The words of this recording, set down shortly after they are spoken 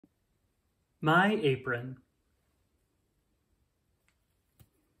My Apron.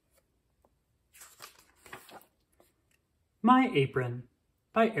 My Apron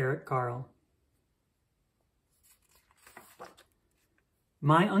by Carle.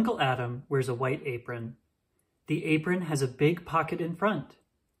 My Uncle Adam wears a white apron. The apron has a big pocket in front.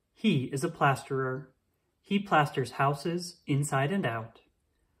 He is a plasterer. He plasters houses inside and out.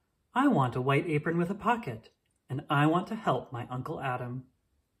 I want a white apron with a pocket, and I want to help my Uncle Adam.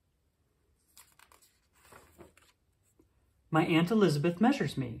 My Aunt Elizabeth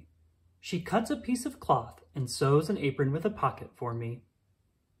measures me. She cuts a piece of cloth and sews an apron with a pocket for me.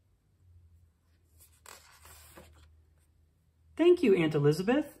 Thank you, Aunt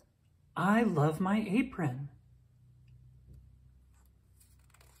Elizabeth. I love my apron.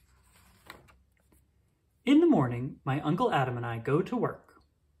 In the morning, my Uncle Adam and I go to work.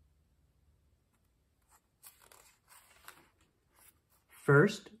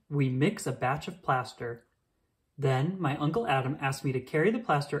 First, we mix a batch of plaster. Then, my Uncle Adam asks me to carry the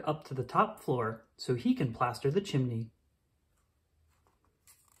plaster up to the top floor so he can plaster the chimney.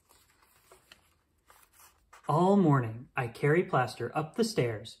 All morning, I carry plaster up the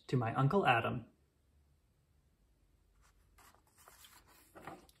stairs to my Uncle Adam.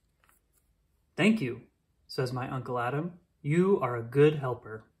 Thank you, says my Uncle Adam. You are a good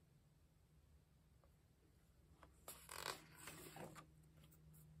helper.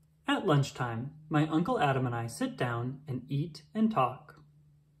 At lunchtime, my Uncle Adam and I sit down and eat and talk.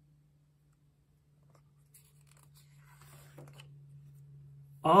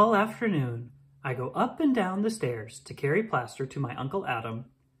 All afternoon, I go up and down the stairs to carry plaster to my Uncle Adam.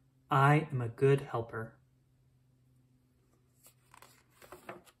 I am a good helper.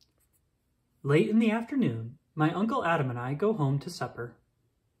 Late in the afternoon, my Uncle Adam and I go home to supper.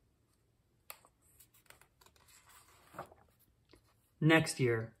 Next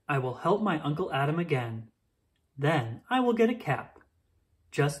year, I will help my Uncle Adam again. Then I will get a cap,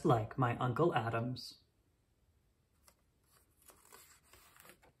 just like my Uncle Adam's.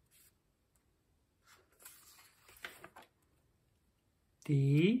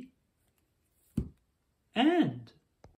 The